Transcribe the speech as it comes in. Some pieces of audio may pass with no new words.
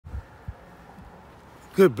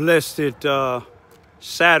Good blessed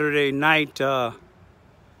Saturday night,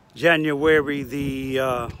 January the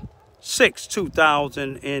 6th,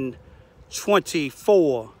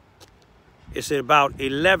 2024. It's at about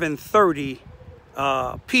 11:30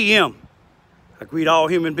 p.m. I greet all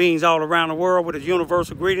human beings all around the world with the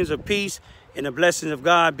universal greetings of peace and the blessings of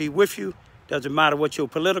God be with you. Doesn't matter what your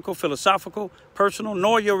political, philosophical, personal,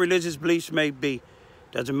 nor your religious beliefs may be.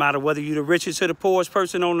 Doesn't matter whether you're the richest or the poorest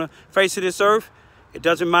person on the face of this earth. It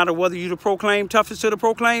doesn't matter whether you the proclaimed toughest or the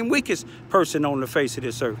proclaimed weakest person on the face of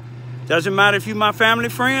this earth. Doesn't matter if you my family,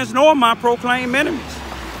 friends, nor my proclaimed enemies.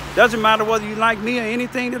 Doesn't matter whether you like me or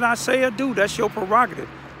anything that I say or do. That's your prerogative.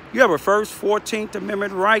 You have a First, 14th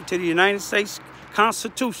Amendment right to the United States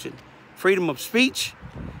Constitution. Freedom of speech,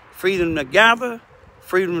 freedom to gather,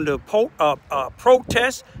 freedom to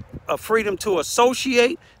protest, freedom to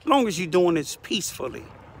associate, as long as you're doing this peacefully.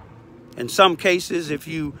 In some cases, if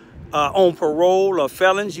you on parole or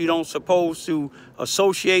felons, you don't supposed to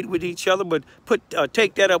associate with each other, but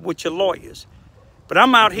take that up with your lawyers. But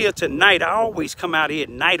I'm out here tonight. I always come out here at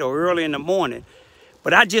night or early in the morning.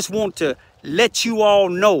 But I just want to let you all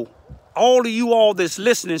know, all of you all that's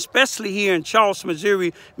listening, especially here in Charleston,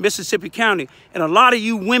 Missouri, Mississippi County, and a lot of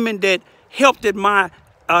you women that helped at my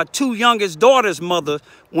two youngest daughters' mother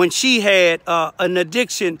when she had an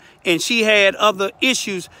addiction and she had other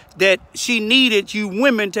issues that she needed you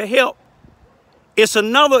women to help. It's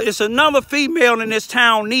another female in this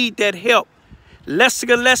town need that help. Lester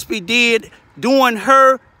Gillespie did doing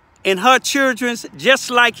her and her children's just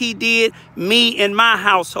like he did me and my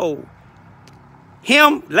household.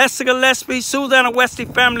 Him, Lester Gillespie, Susanna Wesley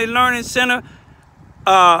Family Learning Center,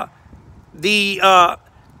 the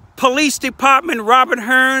police department, Robert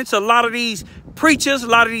Hearns, a lot of these preachers, a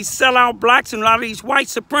lot of these sellout blacks, and a lot of these white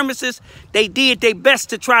supremacists, they did their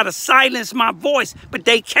best to try to silence my voice, but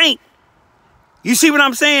they can't. You see what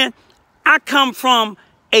I'm saying? I come from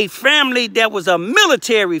a family that was a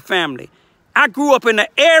military family. I grew up in an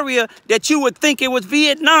area that you would think it was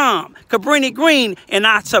Vietnam, Cabrini Green, and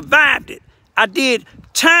I survived it. I did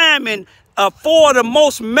time in four of the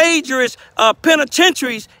most majorest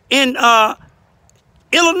penitentiaries in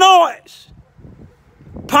Illinois: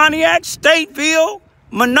 Pontiac, Stateville,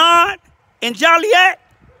 Menard, and Joliet.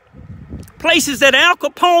 Places that Al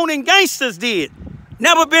Capone and gangsters did.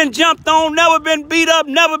 Never been jumped on, never been beat up,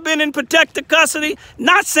 never been in protective custody.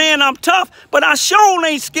 Not saying I'm tough, but I sure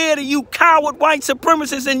ain't scared of you coward white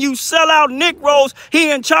supremacists and you sellout Negroes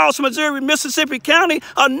here in Charleston, Missouri, Mississippi County,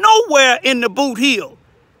 or nowhere in the Boot Heel.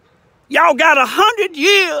 Y'all got 100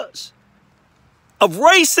 years of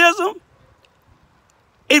racism.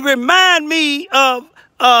 It reminds me of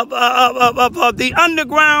the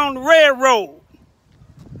Underground Railroad,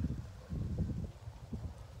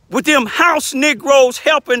 with them house Negroes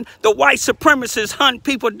helping the white supremacists hunt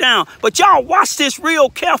people down. But y'all watch this real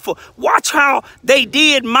careful. Watch how they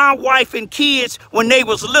did my wife and kids when they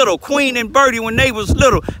was little, Queen and Bertie when they was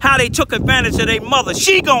little, how they took advantage of their mother.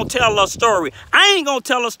 She gonna tell her story. I ain't gonna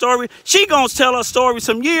tell her story. She gonna tell her story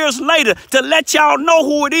some years later to let y'all know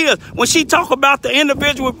who it is. When she talk about the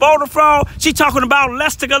individual with voter fraud, she talking about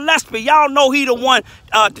Lester Gillespie. Y'all know he the one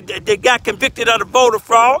that got convicted of the voter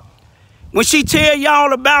fraud. When she tell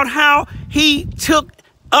y'all about how he took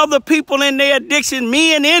other people in their addiction,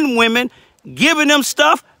 men and women, giving them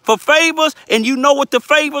stuff for favors, and you know what the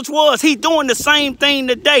favors was. He doing the same thing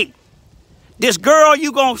today. This girl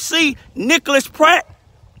you gonna see, Nicholas Pratt,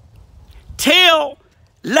 tell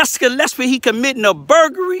Lester Gillespie he committing a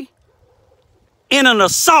burglary and an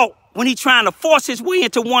assault when he trying to force his way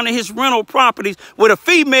into one of his rental properties with a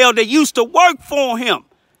female that used to work for him.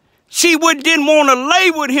 She didn't want to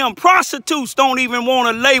lay with him. Prostitutes don't even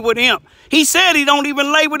want to lay with him. He said he don't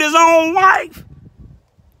even lay with his own wife.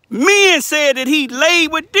 Men said that he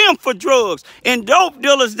laid with them for drugs. And dope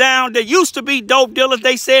dealers down, there used to be dope dealers,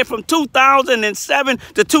 they said from 2007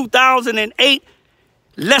 to 2008,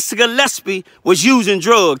 Lester Gillespie was using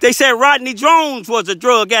drugs. They said Rodney Jones was a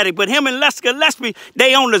drug addict, but him and Lester Gillespie,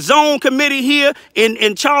 they on the zone committee here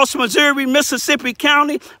in Charleston, Missouri, Mississippi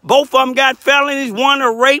County. Both of them got felonies, one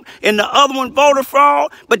a rape and the other one voter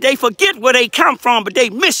fraud. But they forget where they come from, but they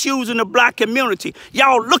misusing the black community.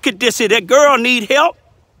 Y'all look at this here. That girl need help.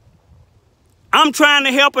 I'm trying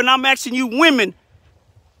to help, and I'm asking you women,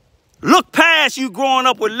 look past you growing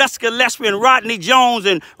up with Lester Gillespie and Rodney Jones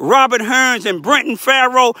and Robert Hearns and Brenton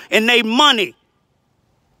Farrow and they money.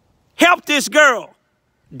 Help this girl.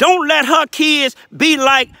 Don't let her kids be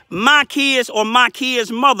like my kids or my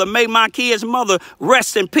kids' mother. May my kids' mother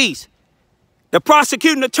rest in peace. The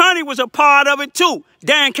prosecuting attorney was a part of it too.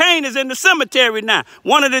 Dan Cain is in the cemetery now.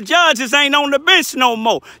 One of the judges ain't on the bench no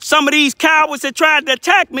more. Some of these cowards that tried to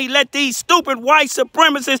attack me let these stupid white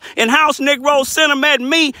supremacists and house Negroes send them at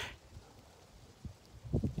me.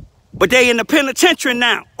 But they in the penitentiary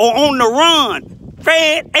now or on the run.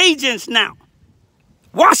 Fed agents now.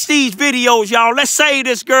 Watch these videos, y'all. Let's save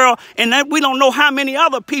this girl. And then we don't know how many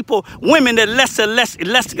other people, women that Lester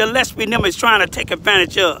Gillespie and them is trying to take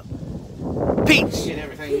advantage of. Peace. Get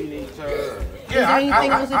everything you need, sir. Yeah, is there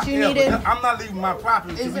anything else that you needed? I'm not leaving my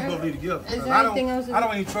property until we go leave together. Is there anything else? I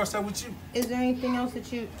don't even trust her with you. Is there anything else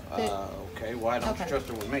that you? Okay, why don't you trust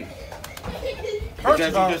her with me? First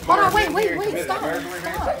of all, hold on, wait, stop.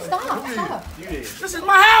 You did. This is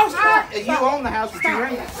my house. You own the house, but you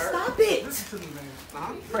rent it, sir. Stop it. Listen to me, man.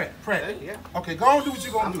 Fred. Yeah. Okay, go on and do what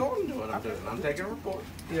you're going to do. I'm going to do what I'm doing. I'm taking a report.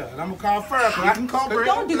 Yeah, and I'm going to call fire. I can call Brent.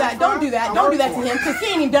 Don't do that to him, because he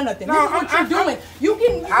ain't even done nothing. This is what you're doing. You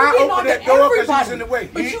getting on to everybody.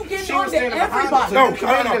 But you getting on to everybody. No,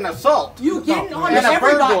 committed an assault. You getting on to and a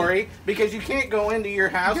everybody. burglary because you can't go into your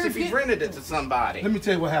house if you've rented it to somebody. Let me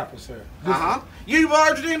tell you what happened, sir. You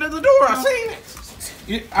barged into the door. I seen it.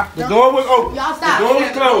 The door was open. Y'all stop. The door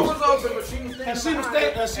was closed. The door was open, but she was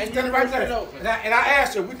standing right there. And I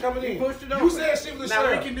asked her, we coming in. Pushed it open. You said she was a Now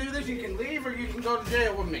sheriff. we can do this. You can leave or you can go to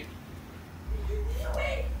jail with me.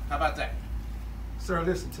 How about that? Sir,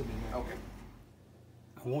 listen to me, man. Okay.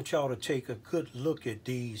 I want y'all to take a good look at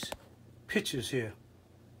these pictures here.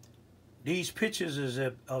 These pictures is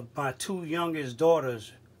of my two youngest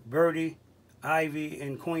daughters, Birdie Ivy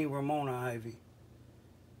and Queen Ramona Ivy.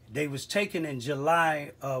 They was taken in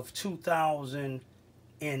July of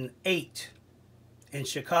 2008 in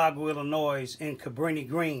Chicago, Illinois, in Cabrini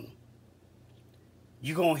Green.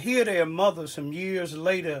 You're going to hear their mother some years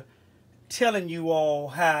later telling you all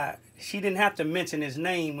how she didn't have to mention his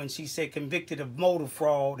name when she said convicted of motor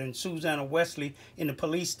fraud and Susanna Wesley in the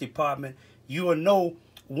police department. You will know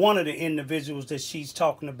one of the individuals that she's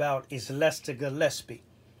talking about is Lester Gillespie.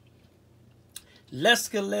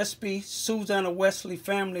 Lester Gillespie, Susanna Wesley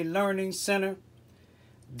Family Learning Center,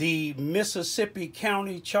 the Mississippi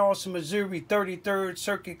County, Charleston, Missouri 33rd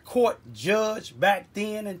Circuit Court judge back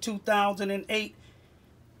then in 2008,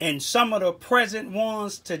 and some of the present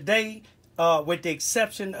ones today, with the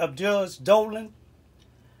exception of Judge Dolan,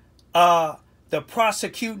 the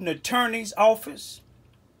prosecuting attorney's office,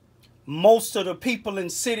 most of the people in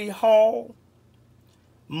City Hall,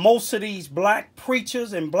 most of these black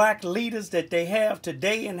preachers and black leaders that they have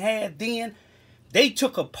today and had then, they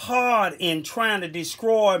took a part in trying to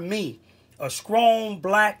destroy me, a strong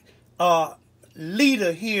black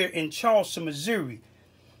leader here in Charleston, Missouri.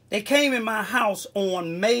 They came in my house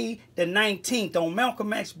on May the 19th, on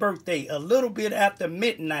Malcolm X's birthday, a little bit after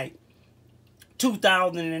midnight,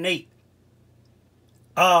 2008,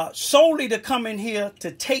 solely to come in here to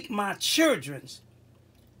take my children's,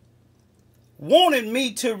 wanted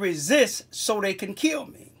me to resist so they can kill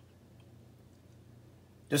me.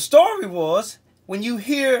 The story was, when you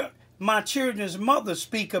hear my children's mother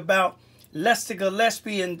speak about Lester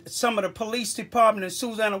Gillespie and some of the police department and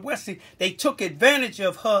Susanna Wesley, they took advantage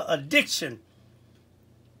of her addiction.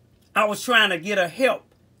 I was trying to get her help,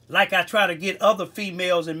 like I try to get other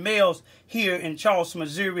females and males here in Charleston,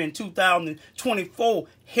 Missouri in 2024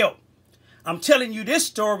 help. I'm telling you this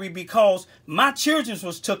story because my children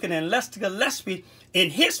was taken in Lester Gillespie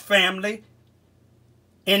and his family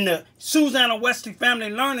in the Susanna Wesley Family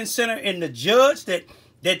Learning Center, and the judge that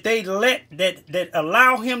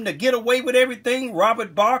allow him to get away with everything,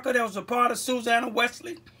 Robert Barker, that was a part of Susanna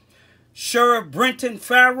Wesley, Sheriff Brenton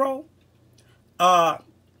Farrow,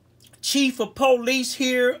 Chief of Police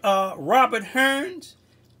here, Robert Hearns,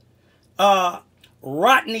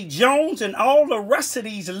 Rodney Jones, and all the rest of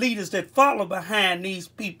these leaders that follow behind these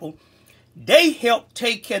people. They helped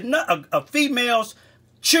take care of females'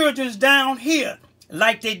 children's down here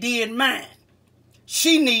like they did mine.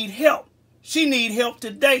 She need help. She need help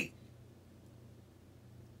today.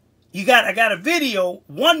 I got a video,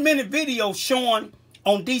 1 minute video showing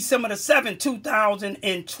on December the 7th,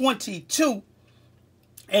 2022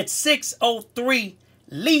 at 603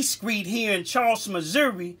 Lee Street here in Charleston,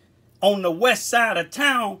 Missouri, on the west side of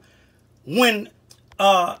town, when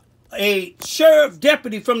a sheriff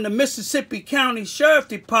deputy from the Mississippi County Sheriff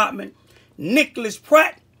Department, Nicholas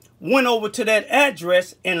Pratt, went over to that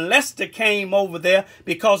address, and Lester came over there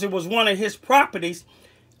because it was one of his properties.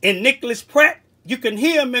 And Nicholas Pratt, you can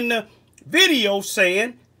hear him in the video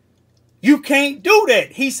saying, "You can't do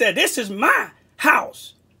that." He said, "This is my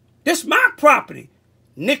house. This is my property."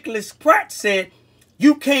 Nicholas Pratt said,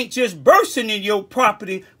 You can't just burst into your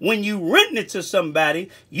property when you renting it to somebody.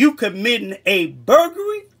 You committing a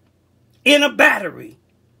burglary in a battery.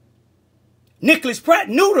 Nicholas Pratt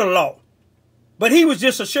knew the law, but he was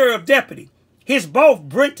just a sheriff deputy. His boss,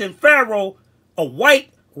 Brenton Farrow, a white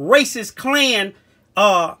racist Klan,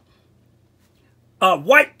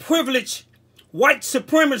 white privileged, white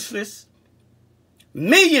supremacist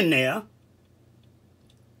millionaire,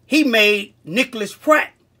 he made Nicholas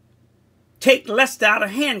Pratt take Lester out of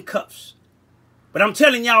handcuffs. But I'm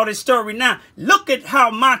telling y'all this story now. Look at how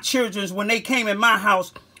my children, when they came in my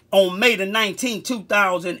house on May the 19th,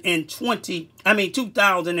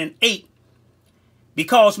 2008,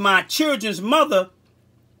 because my children's mother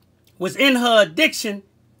was in her addiction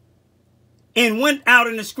and went out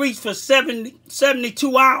in the streets for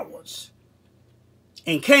 72 hours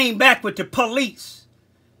and came back with the police.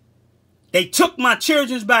 They took my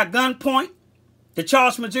children by gunpoint, the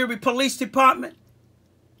Charleston, Missouri Police Department.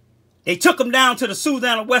 They took them down to the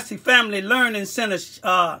Susanna Wesley Family Learning Center,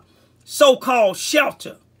 so-called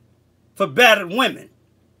shelter for battered women.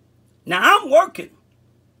 Now, I'm working,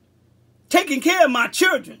 taking care of my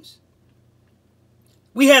children.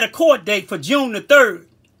 We had a court date for June the 3rd.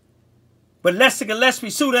 But Lester Gillespie,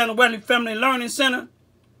 Susanna Wesley Family Learning Center,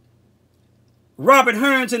 Robert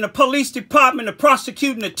Hearns in the police department, the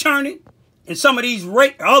prosecuting attorney, and some of these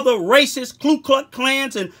other racist Ku Klux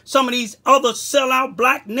Klans and some of these other sellout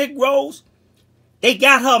black Negroes, they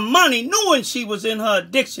got her money knowing she was in her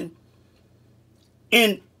addiction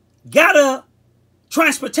and got her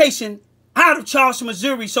transportation out of Charleston,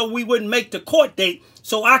 Missouri so we wouldn't make the court date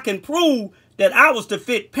so I can prove that I was the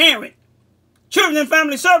fit parent. Children and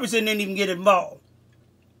Family Services didn't even get involved.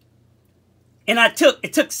 And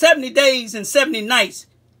it took 70 days and 70 nights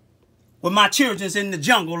with my children's in the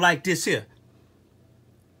jungle like this here.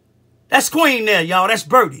 That's Queen there, y'all. That's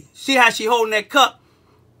Birdie. See how she holding that cup?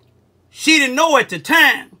 She didn't know at the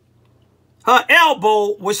time her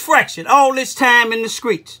elbow was fractured all this time in the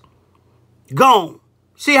streets. Gone.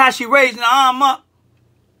 See how she raising her arm up?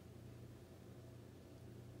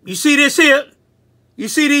 You see this here? You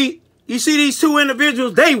see these two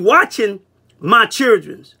individuals? They watching my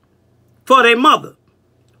children's for their mother.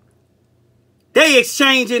 They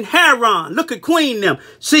exchanging heroin. Look at Queen them.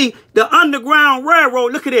 See, the Underground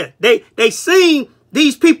Railroad, look at it. They seen,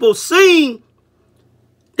 these people seen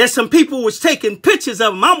that some people was taking pictures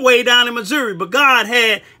of them. I'm way down in Missouri, but God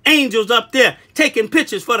had angels up there taking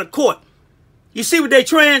pictures for the court. You see what they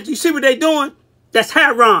you see what they doing? That's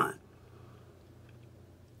heroin.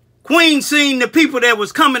 Queen seen the people that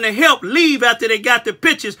was coming to help leave after they got the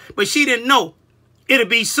pictures, but she didn't know it'll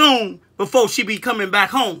be soon before she be coming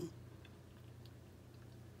back home.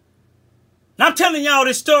 Now, I'm telling y'all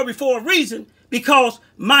this story for a reason, because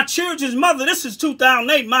my children's mother, this is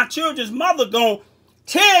 2008, my children's mother gonna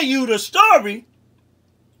tell you the story.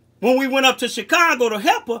 When we went up to Chicago to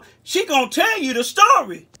help her, she gonna tell you the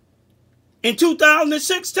story in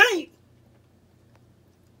 2016.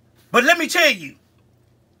 But let me tell you,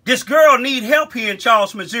 this girl need help here in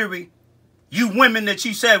Charleston, Missouri. You women that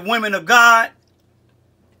you said women of God.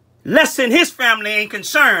 Lester and his family ain't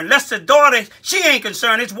concerned. Lester's daughter, she ain't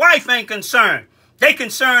concerned. His wife ain't concerned. They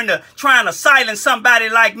concerned to trying to silence somebody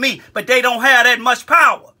like me, but they don't have that much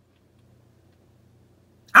power.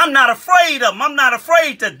 I'm not afraid of them. I'm not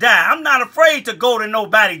afraid to die. I'm not afraid to go to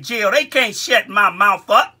nobody's jail. They can't shut my mouth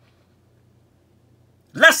up.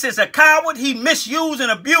 Lester's a coward. He misused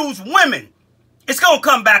and abused women. It's going to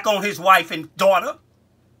come back on his wife and daughter.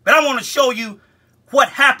 But I want to show you what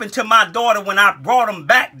happened to my daughter when I brought him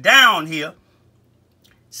back down here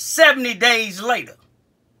 70 days later.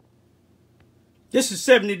 This is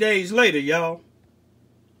 70 days later, y'all.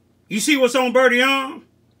 You see what's on Birdie's arm?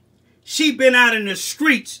 She been out in the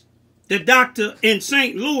streets. The doctor in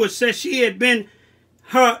St. Louis said she had been,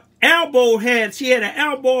 she had an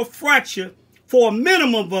elbow fracture for a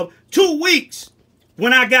minimum of 2 weeks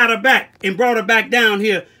when I got her back and brought her back down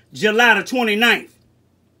here July the 29th.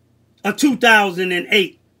 Of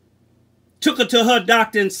 2008. Took her to her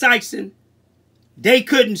doctor in Sykeston. They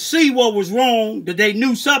couldn't see what was wrong, but they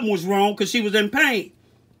knew something was wrong because she was in pain.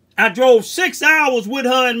 I drove 6 hours with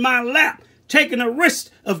her in my lap, taking the risk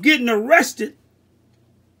of getting arrested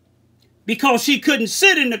because she couldn't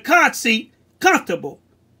sit in the car seat comfortable.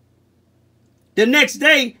 The next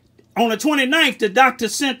day, on the 29th, the doctor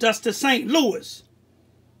sent us to St. Louis.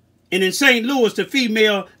 And in St. Louis, the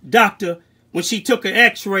female doctor, when she took an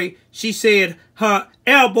x-ray, she said her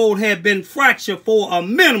elbow had been fractured for a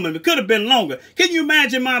minimum. It could have been longer. Can you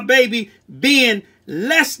imagine my baby being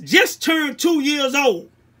just turned 2 years old?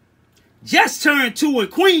 Just turned 2,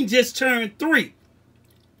 and Queen just turned 3.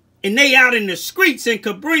 and they out in the streets in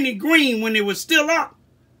Cabrini Green when it was still up.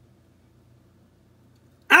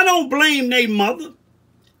 I don't blame their mother.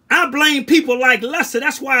 I blame people like Lester.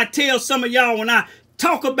 That's why I tell some of y'all when I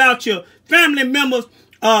talk about your family members,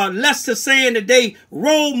 Lester saying that they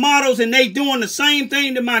role models and they doing the same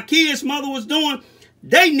thing that my kid's mother was doing,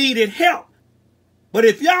 they needed help. But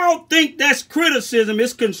if y'all think that's criticism,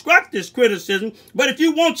 it's constructive criticism. But if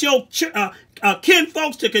you want your kin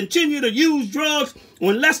folks to continue to use drugs,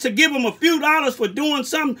 when Lester give them a few dollars for doing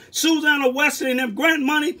something, Susanna Wesley and them grant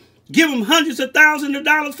money, give them hundreds of thousands of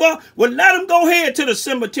dollars for, well, let them go ahead to the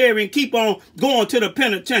cemetery and keep on going to the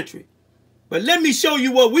penitentiary. But let me show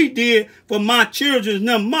you what we did for my children's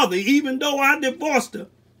mother. Even though I divorced her,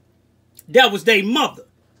 that was their mother.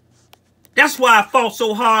 That's why I fought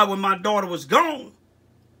so hard when my daughter was gone.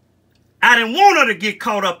 I didn't want her to get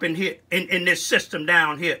caught up in here, in this system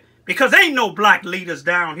down here, because ain't no black leaders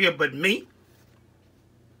down here but me.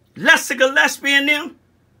 Lester Gillespie and them,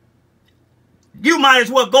 you might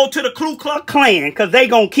as well go to the Ku Klux Klan, because they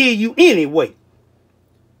gonna kill you anyway.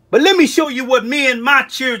 But let me show you what me and my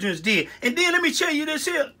children did. And then let me tell you this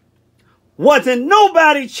here. Wasn't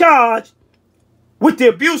nobody charged with the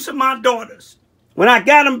abuse of my daughters. When I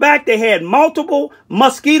got them back, they had multiple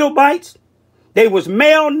mosquito bites. They was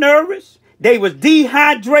malnourished. They was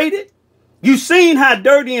dehydrated. You seen how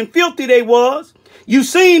dirty and filthy they was. You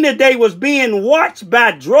seen that they was being watched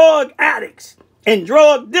by drug addicts and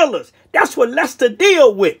drug dealers. That's what Lester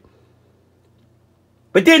deal with.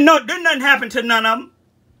 But didn't nothing happen to none of them.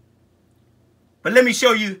 But let me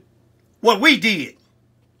show you what we did.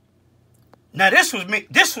 Now this was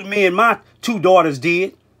me and my two daughters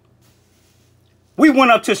did. We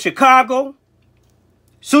went up to Chicago.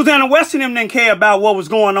 Susanna West and them didn't care about what was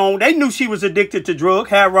going on. They knew she was addicted to drug,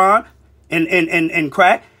 heroin, and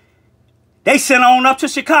crack. They sent on up to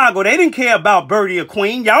Chicago. They didn't care about Birdie or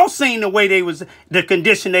Queen. Y'all seen the way they was, the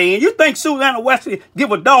condition they in. You think Susanna West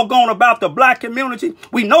give a doggone about the black community?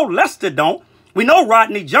 We know Lester don't. We know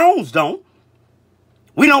Rodney Jones don't.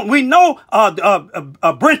 We know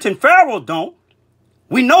Brenton Farrell don't.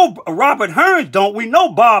 We know Robert Hearns don't. We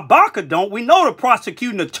know Bob Barker don't. We know the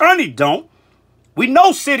prosecuting attorney don't. We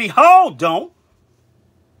know City Hall don't.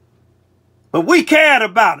 But we cared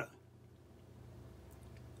about her.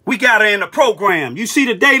 We got her in the program. You see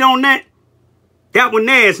the date on that? That one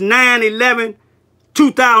there is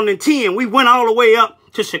 9/11/2010. We went all the way up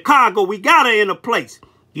to Chicago. We got her in a place.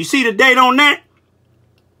 You see the date on that?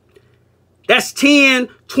 That's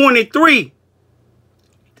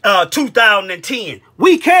 10/23/2010.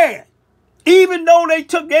 We cared. Even though they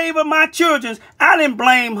gave her my children, I didn't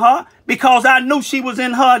blame her because I knew she was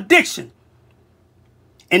in her addiction.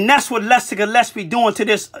 And that's what Lester Gillespie doing to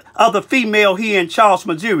this other female here in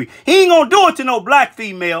Charleston, Missouri. He ain't gonna do it to no black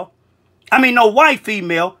female. I mean, no white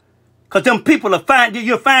female. Because them people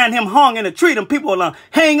you'll find him hung in a tree. Them people will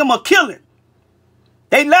hang him or kill him.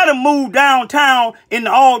 They let him move downtown in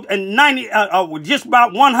just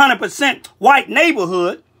about 100% white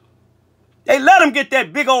neighborhood. They let him get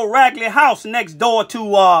that big old raggedy house next door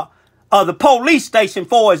to the police station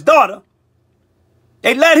for his daughter.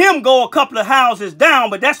 They let him go a couple of houses down,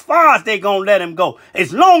 but that's far as they gonna let him go.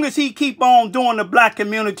 As long as he keep on doing the black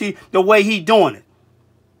community the way he doing it.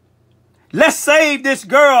 Let's save this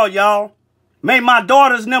girl, y'all. May my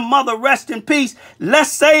daughters and their mother rest in peace.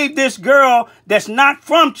 Let's save this girl that's not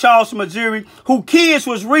from Charleston, Missouri, who kids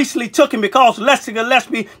was recently taken because Lester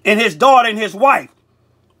Gillespie and his daughter and his wife.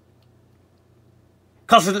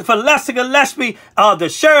 Because for Lester Gillespie, the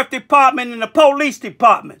sheriff department and the police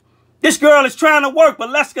department, this girl is trying to work, but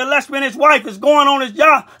Lester Gillespie and his wife is going on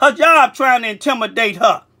her job trying to intimidate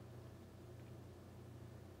her.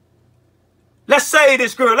 Let's save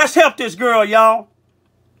this girl. Let's help this girl, y'all.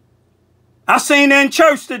 I seen her in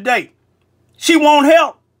church today. She won't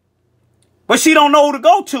help, but she don't know who to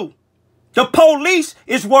go to. The police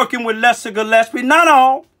is working with Lester Gillespie, not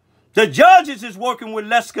all. The judges is working with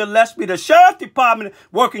Lester Gillespie. The sheriff department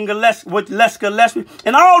working with Lester Gillespie.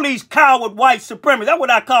 And all these coward white supremacists. That's what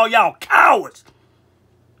I call y'all, cowards.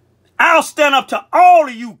 I'll stand up to all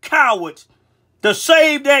of you cowards to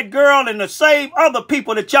save that girl and to save other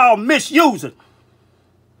people that y'all misusing.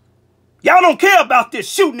 Y'all don't care about this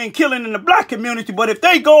shooting and killing in the black community, but if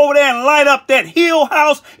they go over there and light up that Hill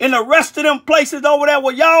House and the rest of them places over there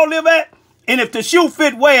where y'all live at, and if the shoe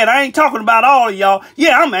fit wet, I ain't talking about all of y'all.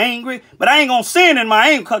 Yeah, I'm angry, but I ain't gonna sin in my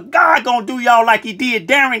anger because God gonna do y'all like he did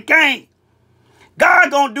Darren Kane. God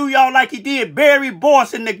gonna do y'all like he did Barry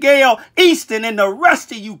Boyce and Nigel Easton and the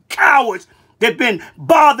rest of you cowards that been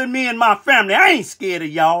bothering me and my family. I ain't scared of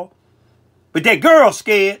y'all, but that girl's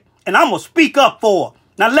scared, and I'm gonna speak up for her.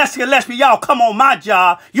 Now, Leslie, y'all come on my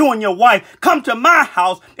job, you and your wife, come to my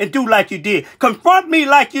house and do like you did. Confront me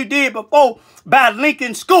like you did before by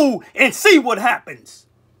Lincoln School and see what happens.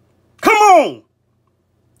 Come on.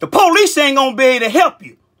 The police ain't gonna be able to help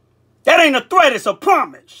you. That ain't a threat, it's a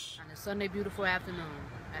promise. On a Sunday beautiful afternoon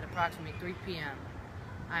at approximately 3 p.m.,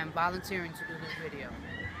 I am volunteering to do this video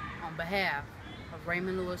on behalf of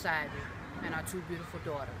Raymond Lewis Ivy and our 2 beautiful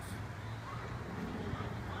daughters.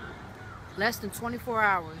 Less than 24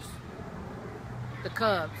 hours, the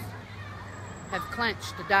Cubs have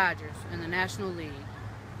clinched the Dodgers in the National League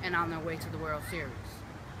and on their way to the World Series.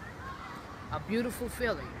 A beautiful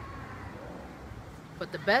feeling.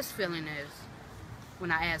 But the best feeling is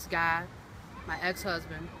when I ask God, my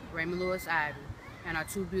ex-husband, Raymond Lewis Ivy, and our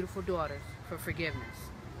 2 beautiful daughters for forgiveness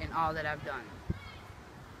in all that I've done.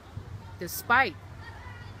 Despite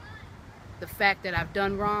the fact that I've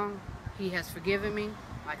done wrong, he has forgiven me,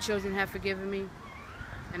 my children have forgiven me,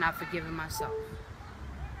 and I've forgiven myself.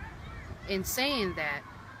 In saying that,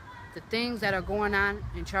 the things that are going on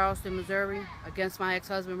in Charleston, Missouri against my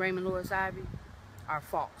ex-husband Raymond Lewis Ivy are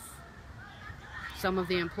false. Some of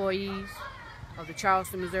the employees of the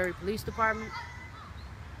Charleston, Missouri Police Department,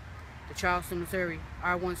 the Charleston, Missouri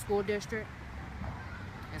R1 School District,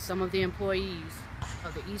 and some of the employees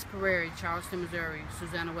of the East Prairie, Charleston, Missouri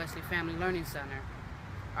Susanna Wesley Family Learning Center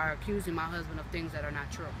are accusing my husband of things that are not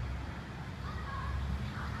true.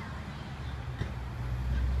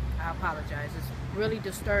 I apologize. It's really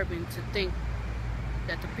disturbing to think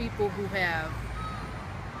that the people who have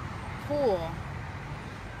pulled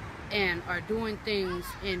and are doing things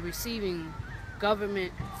and receiving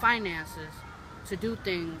government finances to do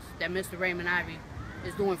things that Mr. Raymond Ivy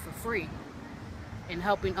is doing for free and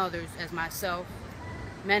helping others as myself,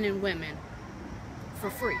 men and women, for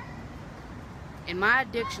free. In my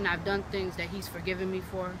addiction, I've done things that he's forgiven me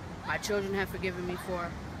for, my children have forgiven me for,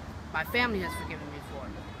 my family has forgiven me for,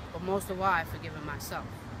 but most of all, I've forgiven myself.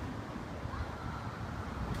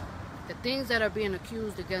 The things that are being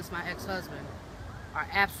accused against my ex-husband are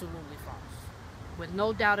absolutely false. With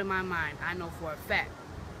no doubt in my mind, I know for a fact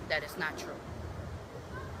that it's not true.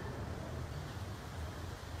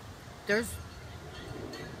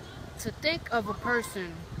 To think of a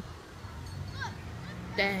person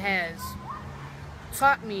that has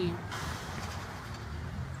taught me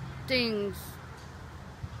things,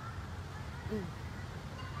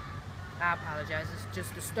 I apologize, it's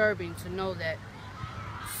just disturbing to know that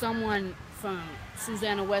someone from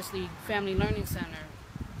Susanna Wesley Family Learning Center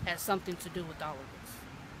has something to do with all of this.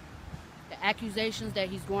 The accusations that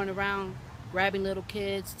he's going around grabbing little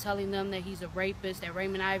kids, telling them that he's a rapist, that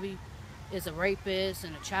Raymond Ivy is a rapist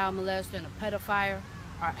and a child molester and a pedophile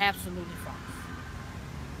are absolutely false.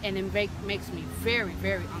 And it makes me very,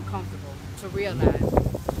 very uncomfortable to realize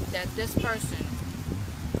that this person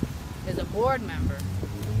is a board member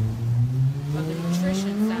of the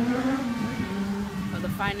Nutrition Center of the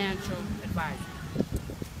Financial Advisor.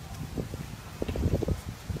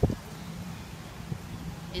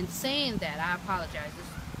 In saying that, I apologize.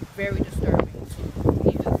 It's very disturbing to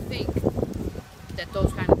even think that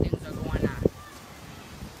those kind of things are going on.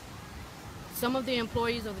 Some of the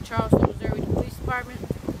employees of the Charleston, Missouri Police Department,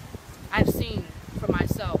 I've seen for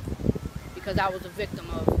myself because I was a victim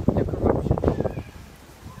of their corruption.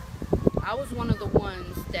 I was one of the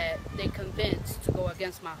ones that they convinced to go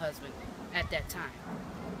against my husband at that time.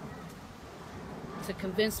 To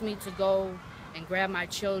convince me to go and grab my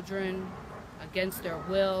children against their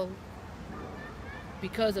will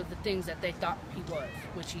because of the things that they thought he was,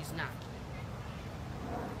 which he's not.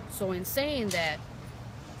 So in saying that,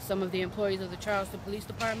 some of the employees of the Charleston Police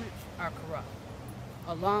Department are corrupt,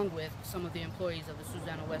 along with some of the employees of the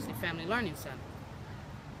Susanna Wesley Family Learning Center.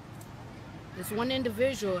 This one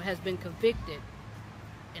individual has been convicted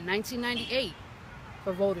in 1998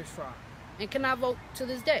 for voters fraud and cannot vote to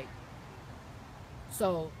this day.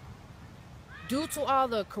 So, due to all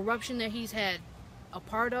the corruption that he's had a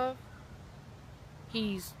part of,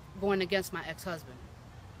 he's going against my ex-husband,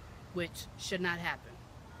 which should not happen.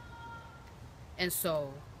 And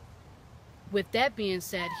so, with that being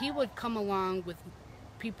said, he would come along with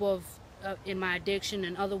people in my addiction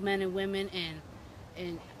and other men and women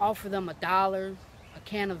and offer them $1, a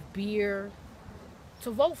can of beer to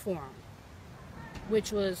vote for him,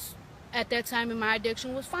 which was, at that time in my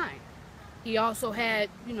addiction, was fine. He also had,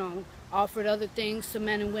 offered other things to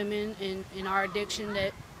men and women in our addiction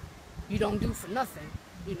that you don't do for nothing.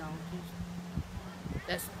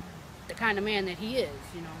 That's the kind of man that he is,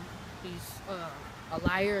 He's a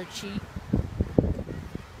liar, a cheat,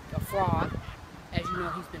 a fraud, as you know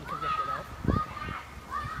he's been convicted of.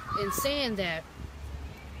 In saying that,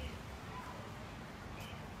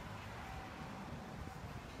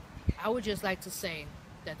 I would just like to say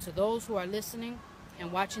that to those who are listening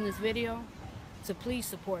and watching this video, to please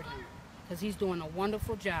support him, because he's doing a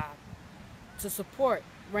wonderful job to support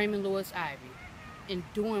Raymond Lewis Ivy in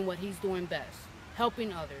doing what he's doing best,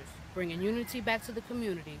 helping others, bringing unity back to the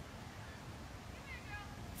community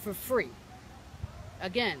for free.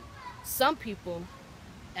 Again, some people,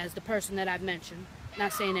 as the person that I've mentioned,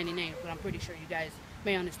 not saying any names, but I'm pretty sure you guys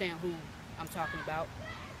may understand who I'm talking about,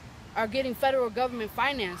 are getting federal government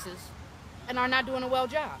finances and are not doing a well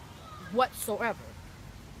job whatsoever.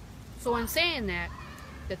 So in saying that,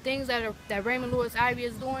 the things that Raymond Lewis Ivy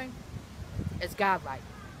is doing is godlike.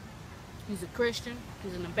 He's a Christian,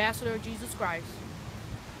 he's an ambassador of Jesus Christ,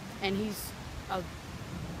 and he's a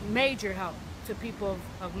major help to people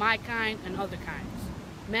of my kind and other kinds,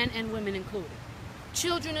 men and women included.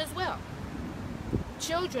 Children as well.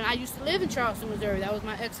 Children, I used to live in Charleston, Missouri. That was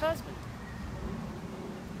my ex-husband.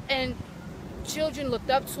 And children looked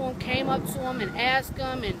up to him, came up to him and asked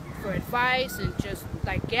him and for advice and just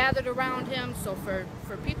like gathered around him. So for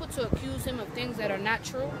people to accuse him of things that are not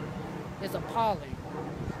true is appalling.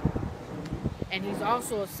 And he's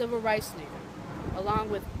also a civil rights leader, along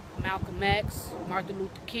with Malcolm X, Martin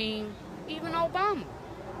Luther King, even Obama,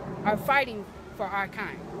 are fighting for our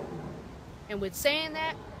kind. And with saying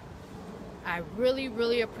that, I really,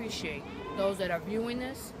 really appreciate those that are viewing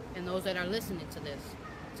this and those that are listening to this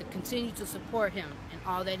to continue to support him in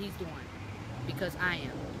all that he's doing, because I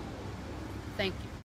am. Thank you.